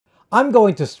I'm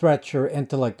going to stretch your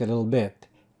intellect a little bit.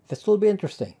 This will be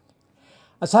interesting.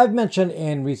 As I've mentioned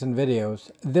in recent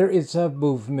videos, there is a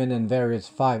movement in various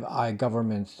Five Eyes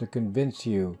governments to convince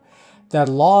you that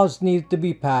laws need to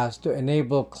be passed to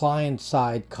enable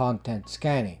client-side content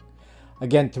scanning.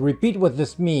 Again, to repeat what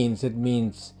this means, it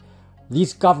means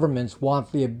these governments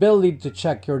want the ability to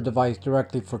check your device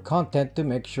directly for content to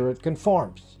make sure it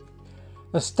conforms.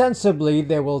 Ostensibly,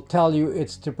 they will tell you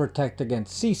it's to protect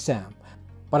against CSAM,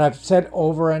 but I've said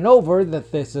over and over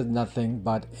that this is nothing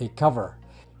but a cover.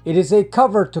 It is a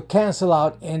cover to cancel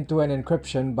out end-to-end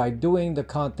encryption by doing the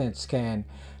content scan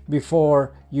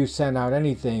before you send out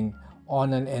anything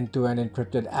on an end-to-end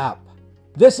encrypted app.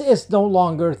 This is no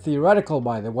longer theoretical,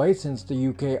 by the way, since the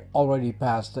UK already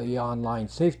passed the online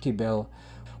safety bill,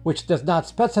 which does not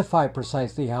specify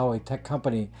precisely how a tech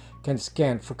company can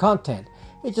scan for content.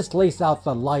 It just lays out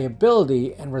the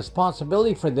liability and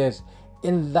responsibility for this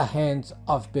in the hands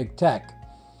of big tech.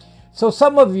 So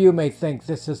some of you may think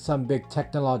this is some big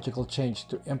technological change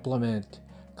to implement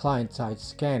client-side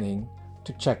scanning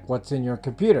to check what's in your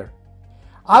computer.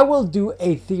 I will do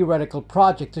a theoretical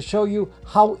project to show you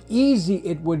how easy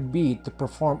it would be to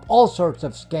perform all sorts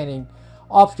of scanning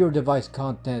of your device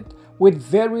content with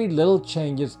very little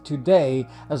changes today,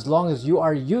 as long as you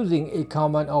are using a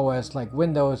common OS like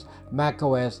Windows,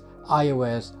 macOS,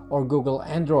 iOS, or Google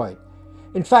Android.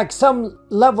 In fact, some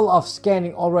level of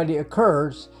scanning already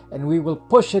occurs, and we will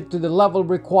push it to the level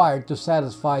required to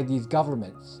satisfy these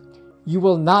governments. You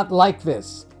will not like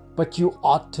this, but you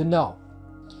ought to know.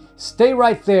 Stay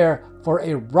right there for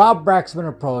a Rob Braxman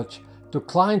approach to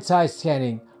client-side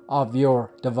scanning of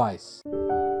your device.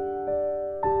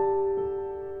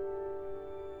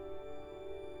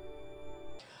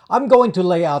 I'm going to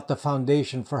lay out the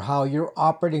foundation for how your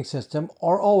operating system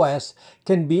or OS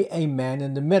can be a man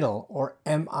in the middle, or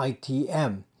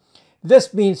MITM.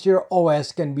 This means your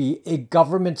OS can be a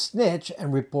government snitch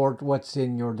and report what's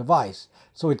in your device,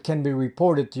 so it can be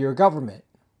reported to your government.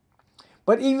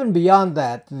 But even beyond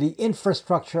that, the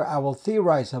infrastructure I will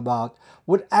theorize about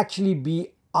would actually be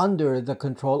under the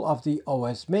control of the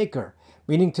OS maker,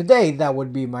 meaning today that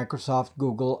would be Microsoft,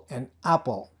 Google, and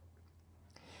Apple.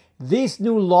 These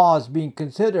new laws being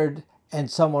considered, and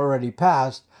some already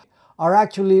passed, are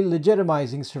actually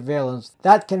legitimizing surveillance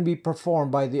that can be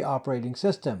performed by the operating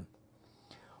system.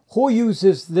 Who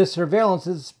uses this surveillance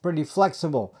is pretty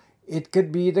flexible. It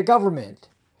could be the government.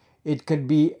 It could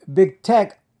be big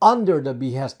tech under the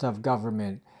behest of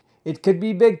government. It could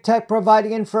be big tech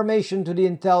providing information to the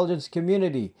intelligence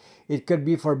community. It could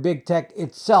be for big tech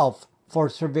itself for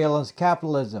surveillance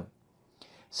capitalism.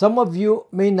 Some of you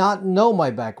may not know my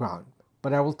background,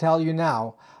 but I will tell you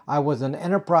now, I was an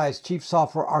enterprise chief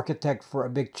software architect for a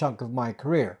big chunk of my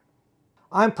career.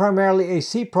 I'm primarily a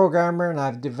C programmer, and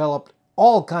I've developed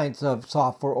all kinds of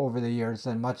software over the years,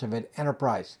 and much of it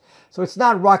enterprise. So it's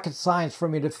not rocket science for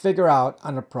me to figure out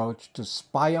an approach to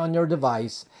spy on your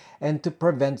device and to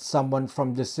prevent someone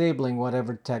from disabling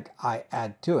whatever tech I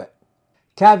add to it.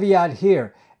 Caveat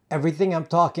here, everything I'm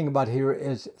talking about here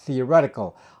is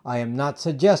theoretical. I am not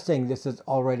suggesting this is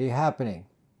already happening.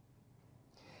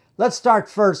 Let's start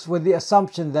first with the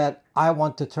assumption that I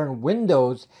want to turn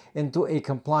Windows into a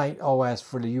compliant OS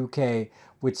for the UK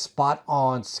with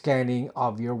spot-on scanning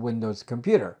of your Windows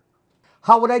computer.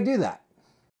 How would I do that?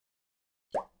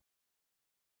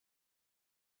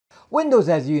 Windows,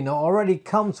 as you know, already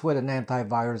comes with an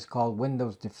antivirus called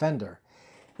Windows Defender.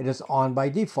 It is on by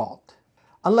default,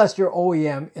 unless your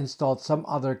OEM installed some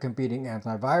other competing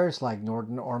antivirus like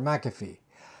Norton or McAfee.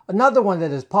 Another one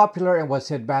that is popular and was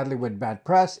hit badly with bad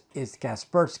press is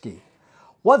Kaspersky.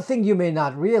 One thing you may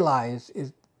not realize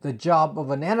is the job of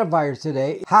an antivirus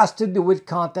today has to do with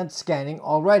content scanning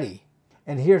already.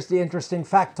 And here's the interesting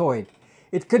factoid.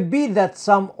 It could be that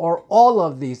some or all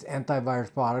of these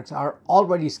antivirus products are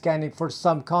already scanning for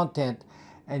some content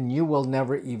and you will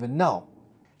never even know.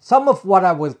 Some of what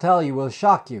I will tell you will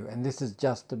shock you, and this is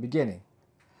just the beginning.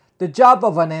 The job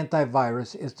of an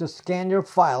antivirus is to scan your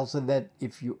file so that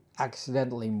if you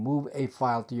accidentally move a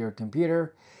file to your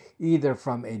computer, either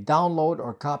from a download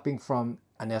or copying from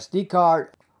an SD card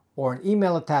or an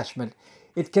email attachment,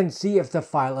 it can see if the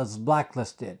file is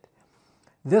blacklisted.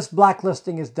 This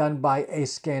blacklisting is done by a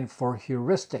scan for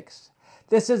heuristics.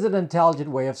 This is an intelligent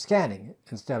way of scanning.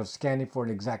 Instead of scanning for an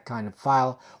exact kind of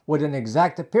file with an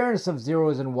exact appearance of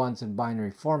zeros and ones in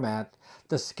binary format,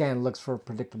 the scan looks for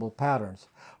predictable patterns.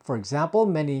 For example,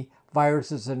 many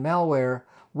viruses and malware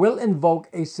will invoke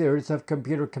a series of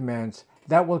computer commands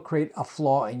that will create a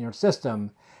flaw in your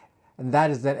system, and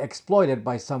that is then exploited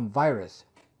by some virus.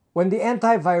 When the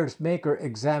antivirus maker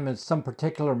examines some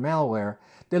particular malware,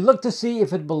 they look to see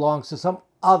if it belongs to some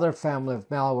other family of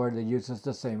malware that uses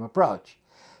the same approach.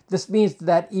 This means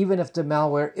that even if the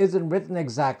malware isn't written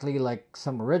exactly like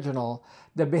some original,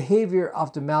 the behavior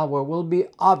of the malware will be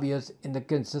obvious in the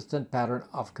consistent pattern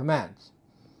of commands.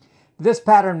 This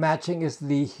pattern matching is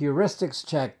the heuristics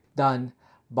check done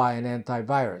by an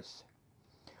antivirus.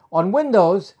 On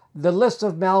Windows, the list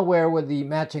of malware with the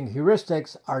matching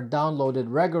heuristics are downloaded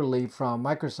regularly from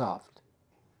Microsoft.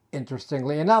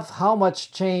 Interestingly enough, how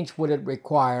much change would it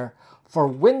require for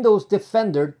Windows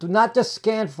Defender to not just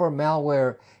scan for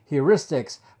malware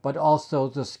heuristics, but also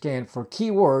to scan for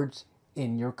keywords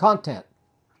in your content?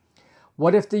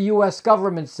 What if the US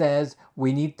government says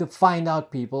we need to find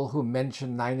out people who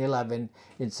mentioned 9/11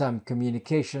 in some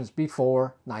communications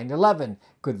before 9/11?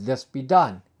 Could this be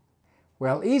done?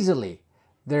 Well, easily.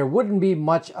 There wouldn't be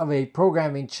much of a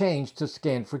programming change to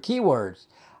scan for keywords.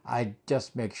 I'd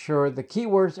just make sure the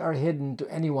keywords are hidden to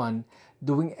anyone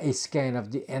doing a scan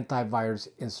of the antivirus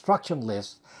instruction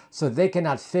list so they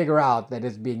cannot figure out that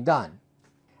it's being done.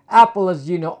 Apple, as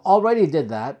you know, already did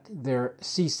that. Their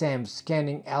CSAM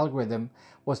scanning algorithm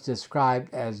was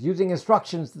described as using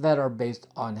instructions that are based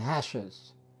on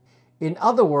hashes. In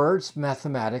other words,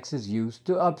 mathematics is used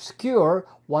to obscure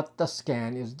what the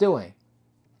scan is doing.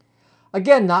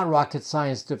 Again, not rocket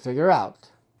science to figure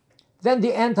out. Then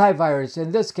the antivirus,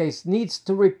 in this case, needs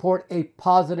to report a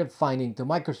positive finding to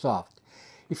Microsoft.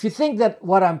 If you think that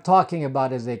what I'm talking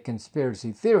about is a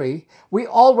conspiracy theory, we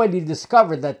already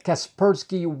discovered that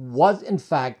Kaspersky was in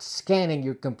fact scanning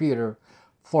your computer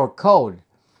for code.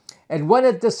 And when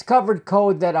it discovered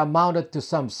code that amounted to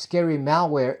some scary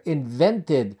malware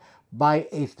invented by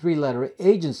a three-letter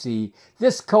agency,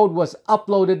 this code was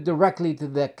uploaded directly to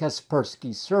the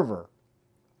Kaspersky server.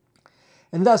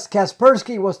 And thus,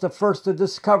 Kaspersky was the first to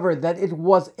discover that it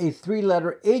was a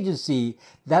three-letter agency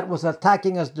that was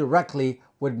attacking us directly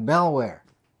with malware.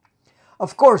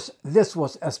 Of course, this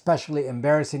was especially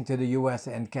embarrassing to the US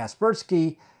and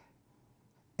Kaspersky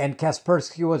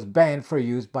was banned for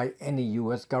use by any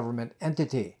US government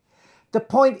entity. The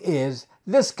point is,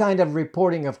 this kind of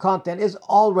reporting of content is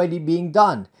already being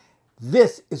done.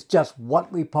 This is just what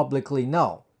we publicly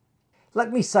know.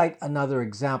 Let me cite another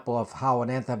example of how an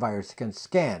antivirus can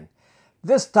scan.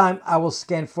 This time I will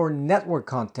scan for network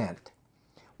content.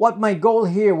 What my goal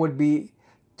here would be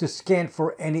to scan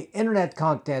for any internet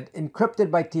content encrypted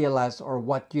by TLS or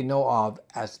what you know of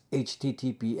as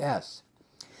HTTPS.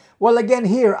 Well, again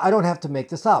here, I don't have to make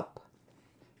this up.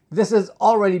 This is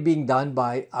already being done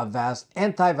by Avast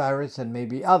Antivirus and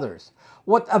maybe others.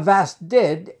 What Avast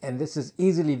did, and this is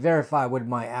easily verified with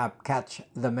my app Catch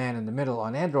the Man in the Middle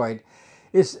on Android,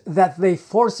 is that they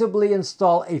forcibly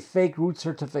install a fake root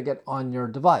certificate on your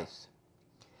device.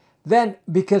 Then,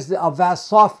 because the Avast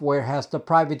software has the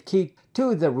private key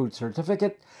to the root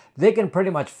certificate, they can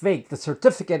pretty much fake the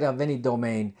certificate of any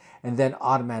domain and then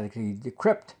automatically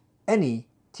decrypt any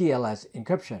TLS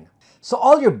encryption. So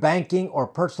all your banking or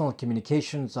personal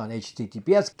communications on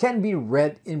HTTPS can be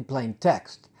read in plain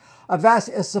text. Avast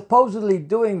is supposedly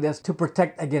doing this to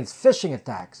protect against phishing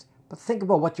attacks. But think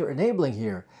about what you're enabling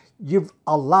here. You've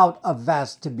allowed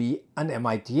Avast to be an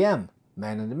MITM,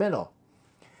 man in the middle.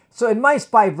 So in my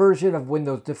spy version of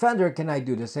Windows Defender, can I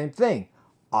do the same thing?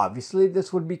 Obviously,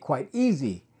 this would be quite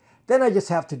easy. Then I just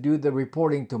have to do the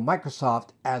reporting to Microsoft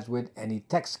as with any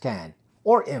text scan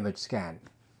or image scan.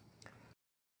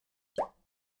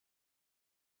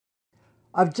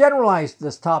 I've generalized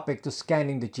this topic to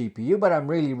scanning the GPU, but I'm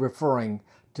really referring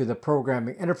to the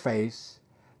programming interface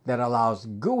that allows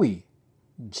GUI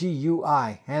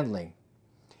handling.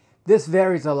 This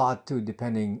varies a lot too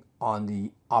depending on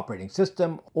the operating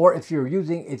system or if you're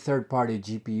using a third-party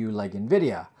GPU like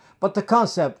NVIDIA, but the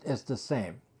concept is the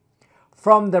same.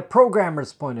 From the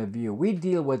programmer's point of view, we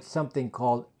deal with something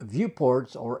called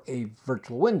viewports or a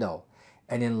virtual window.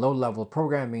 And in low-level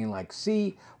programming like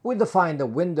C, we define the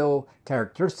window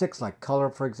characteristics like color,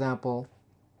 for example.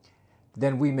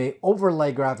 Then we may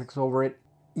overlay graphics over it,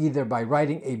 either by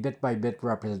writing a bit-by-bit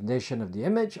representation of the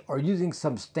image or using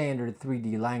some standard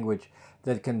 3D language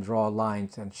that can draw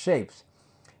lines and shapes.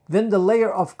 Then the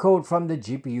layer of code from the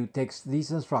GPU takes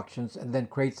these instructions and then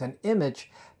creates an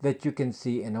image that you can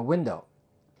see in a window.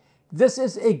 This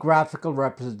is a graphical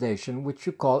representation which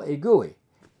you call a GUI.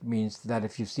 It means that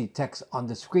if you see text on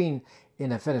the screen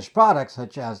in a finished product,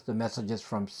 such as the messages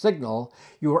from Signal,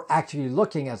 you are actually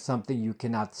looking at something you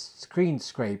cannot screen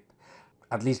scrape,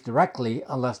 at least directly,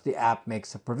 unless the app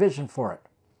makes a provision for it.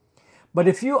 But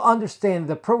if you understand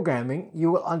the programming,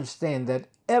 you will understand that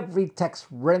every text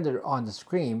rendered on the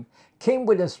screen came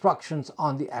with instructions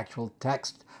on the actual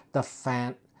text the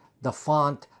font,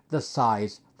 the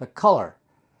size, the color.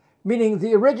 Meaning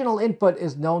the original input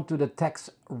is known to the text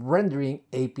rendering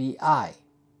API.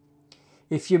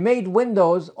 If you made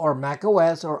Windows or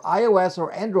macOS or iOS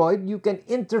or Android, you can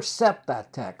intercept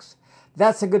that text.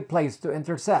 That's a good place to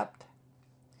intercept.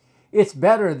 It's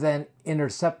better than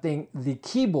intercepting the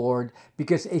keyboard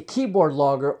because a keyboard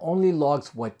logger only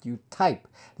logs what you type.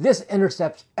 This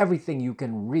intercepts everything you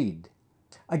can read.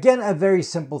 Again, a very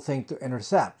simple thing to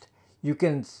intercept. You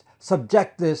can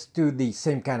subject this to the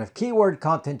same kind of keyword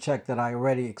content check that I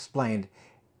already explained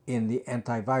in the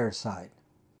antivirus side.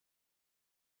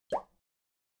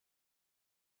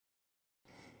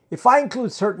 If I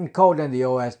include certain code in the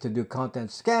OS to do content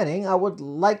scanning, I would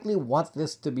likely want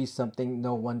this to be something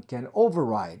no one can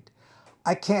override.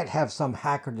 I can't have some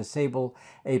hacker disable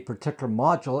a particular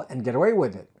module and get away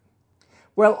with it.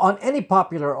 Well, on any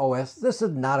popular OS, this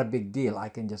is not a big deal. I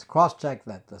can just cross-check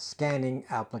that the scanning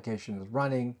application is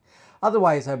running.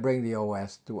 Otherwise, I bring the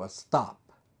OS to a stop.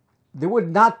 There would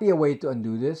not be a way to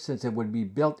undo this since it would be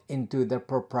built into the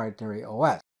proprietary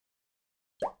OS.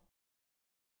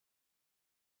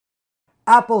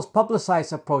 Apple's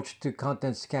publicized approach to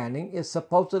content scanning is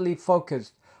supposedly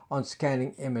focused on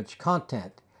scanning image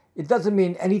content. It doesn't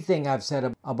mean anything I've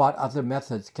said about other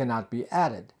methods cannot be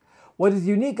added. What is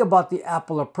unique about the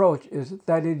Apple approach is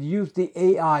that it used the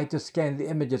AI to scan the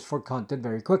images for content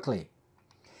very quickly.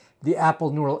 The Apple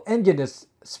neural engine is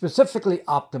specifically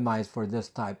optimized for this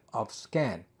type of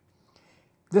scan.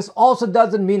 This also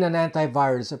doesn't mean an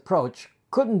antivirus approach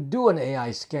couldn't do an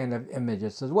AI scan of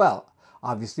images as well.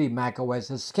 Obviously,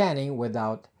 macOS is scanning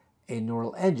without a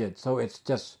neural engine, so it's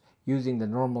just using the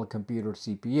normal computer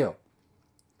CPU.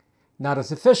 Not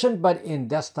as efficient, but in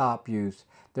desktop use,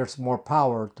 there's more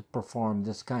power to perform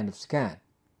this kind of scan.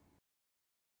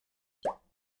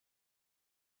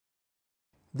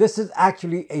 This is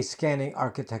actually a scanning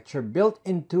architecture built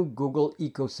into Google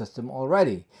ecosystem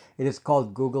already. It is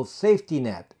called Google Safety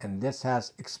Net, and this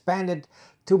has expanded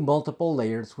to multiple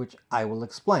layers, which I will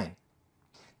explain.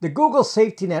 The Google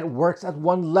Safety Net works at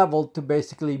one level to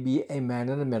basically be a man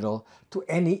in the middle to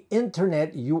any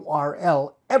internet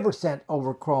URL ever sent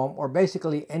over Chrome or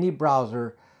basically any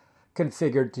browser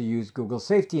configured to use Google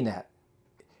Safety Net.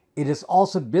 It is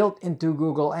also built into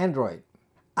Google Android.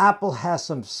 Apple has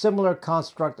some similar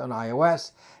construct on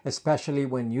iOS, especially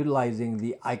when utilizing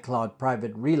the iCloud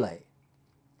Private Relay.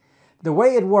 The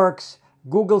way it works,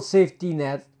 Google Safety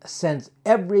Net sends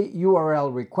every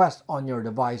URL request on your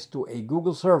device to a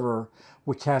Google server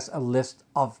which has a list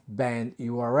of banned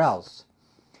URLs.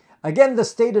 Again, the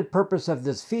stated purpose of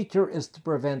this feature is to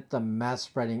prevent the mass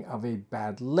spreading of a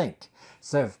bad link.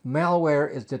 So if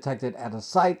malware is detected at a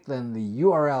site, then the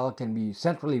URL can be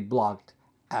centrally blocked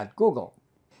at Google.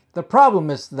 The problem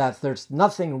is that there's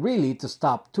nothing really to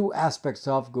stop two aspects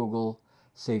of Google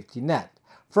Safety Net.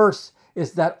 First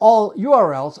is that all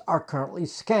URLs are currently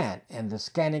scanned, and the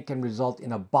scanning can result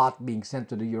in a bot being sent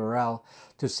to the URL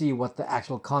to see what the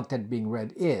actual content being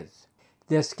read is.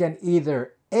 This can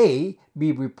either A,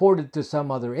 be reported to some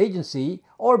other agency,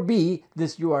 or B,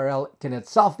 this URL can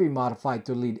itself be modified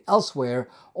to lead elsewhere,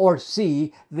 or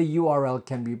C, the URL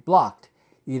can be blocked.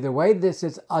 Either way, this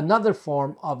is another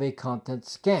form of a content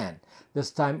scan,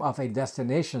 this time of a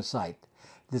destination site.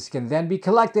 This can then be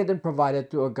collected and provided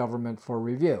to a government for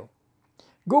review.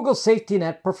 Google Safety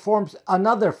Net performs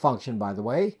another function, by the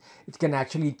way. It can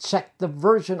actually check the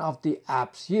version of the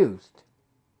apps used.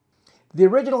 The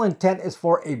original intent is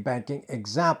for a banking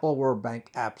example where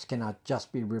bank apps cannot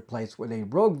just be replaced with a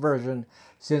rogue version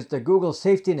since the Google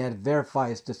Safety Net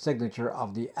verifies the signature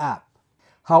of the app.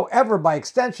 However, by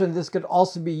extension, this could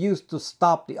also be used to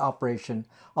stop the operation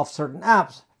of certain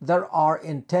apps that are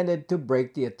intended to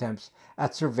break the attempts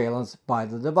at surveillance by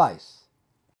the device.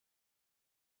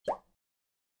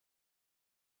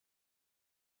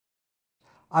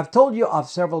 I've told you of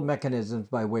several mechanisms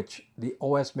by which the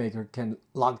OS maker can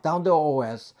lock down the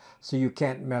OS so you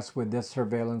can't mess with this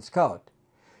surveillance code.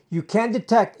 You can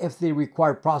detect if the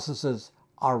required processes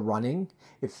are running,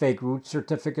 if fake root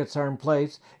certificates are in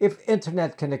place, if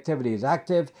internet connectivity is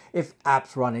active, if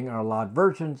apps running are allowed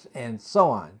versions, and so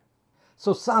on.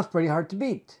 So it sounds pretty hard to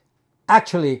beat.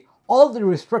 Actually, all the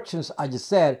restrictions I just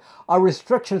said are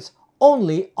restrictions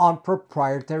only on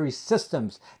proprietary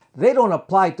systems. They don't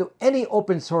apply to any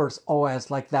open source OS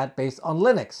like that based on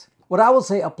Linux. What I will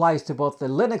say applies to both the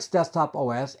Linux Desktop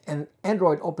OS and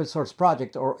Android Open Source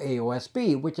Project, or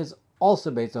AOSP, which is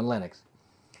also based on Linux.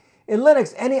 In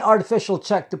Linux, any artificial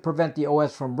check to prevent the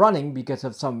OS from running because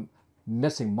of some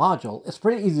missing module is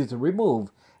pretty easy to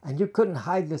remove, and you couldn't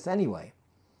hide this anyway.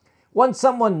 Once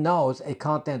someone knows a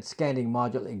content scanning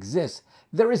module exists,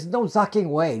 there is no zucking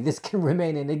way this can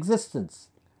remain in existence.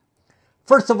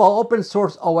 First of all, open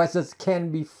source OSs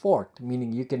can be forked,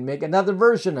 meaning you can make another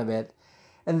version of it,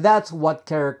 and that's what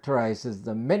characterizes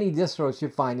the many distros you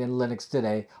find in Linux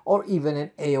today or even in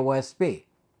AOSP.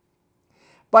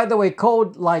 By the way,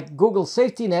 code like Google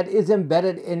Safety Net is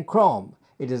embedded in Chrome.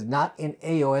 It is not in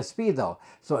AOSP though,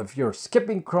 so if you're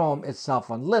skipping Chrome itself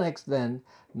on Linux, then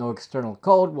no external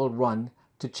code will run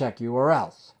to check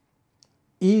URLs.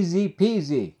 Easy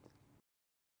peasy.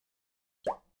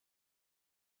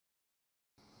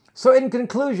 So in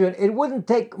conclusion, it wouldn't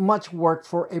take much work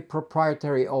for a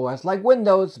proprietary OS like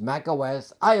Windows,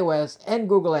 macOS, iOS, and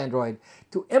Google Android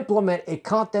to implement a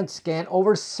content scan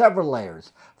over several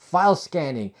layers. File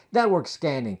scanning, network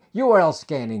scanning, URL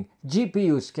scanning,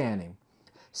 GPU scanning.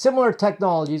 Similar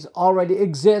technologies already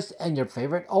exist, and your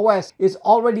favorite OS is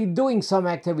already doing some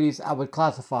activities I would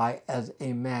classify as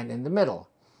a man in the middle.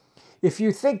 If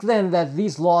you think then that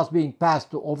these laws being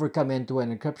passed to overcome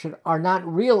end-to-end encryption are not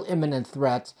real imminent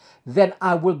threats, then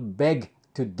I will beg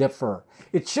to differ.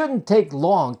 It shouldn't take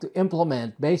long to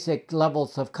implement basic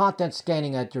levels of content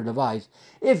scanning at your device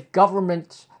if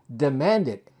governments demand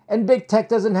it, and big tech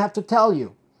doesn't have to tell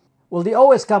you. Will the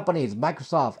OS companies,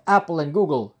 Microsoft, Apple, and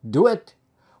Google, do it?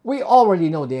 We already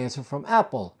know the answer from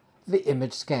Apple. The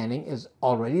image scanning is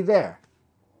already there.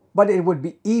 But it would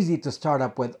be easy to start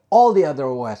up with all the other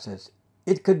OSs.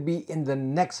 It could be in the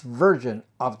next version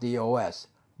of the OS.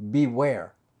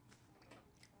 Beware.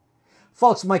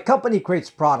 Folks, my company creates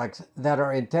products that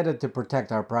are intended to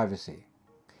protect our privacy.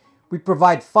 We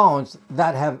provide phones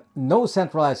that have no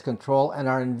centralized control and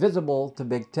are invisible to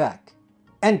big tech.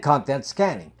 And content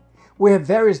scanning. We have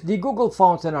various de-Google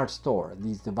phones in our store.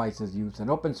 These devices use an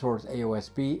open source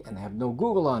AOSP and have no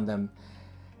Google on them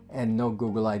and no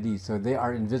Google ID, so they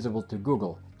are invisible to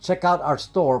Google. Check out our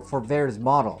store for various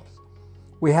models.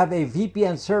 We have a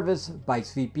VPN service,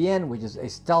 Bytes VPN, which is a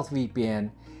stealth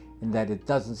VPN in that it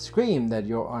doesn't scream that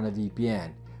you're on a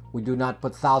VPN. We do not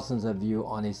put thousands of you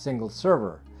on a single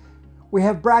server. We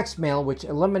have Braxmail, which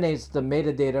eliminates the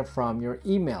metadata from your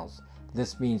emails.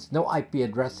 This means no IP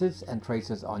addresses and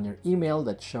traces on your email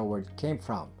that show where it came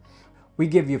from. We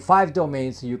give you 5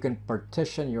 domains so you can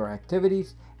partition your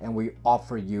activities, and we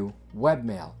offer you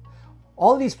webmail.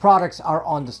 All these products are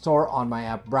on the store on my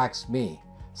app BraxMe.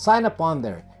 Sign up on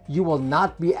there. You will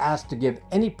not be asked to give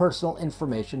any personal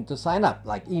information to sign up,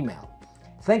 like email.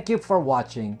 Thank you for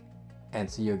watching, and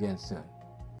see you again soon.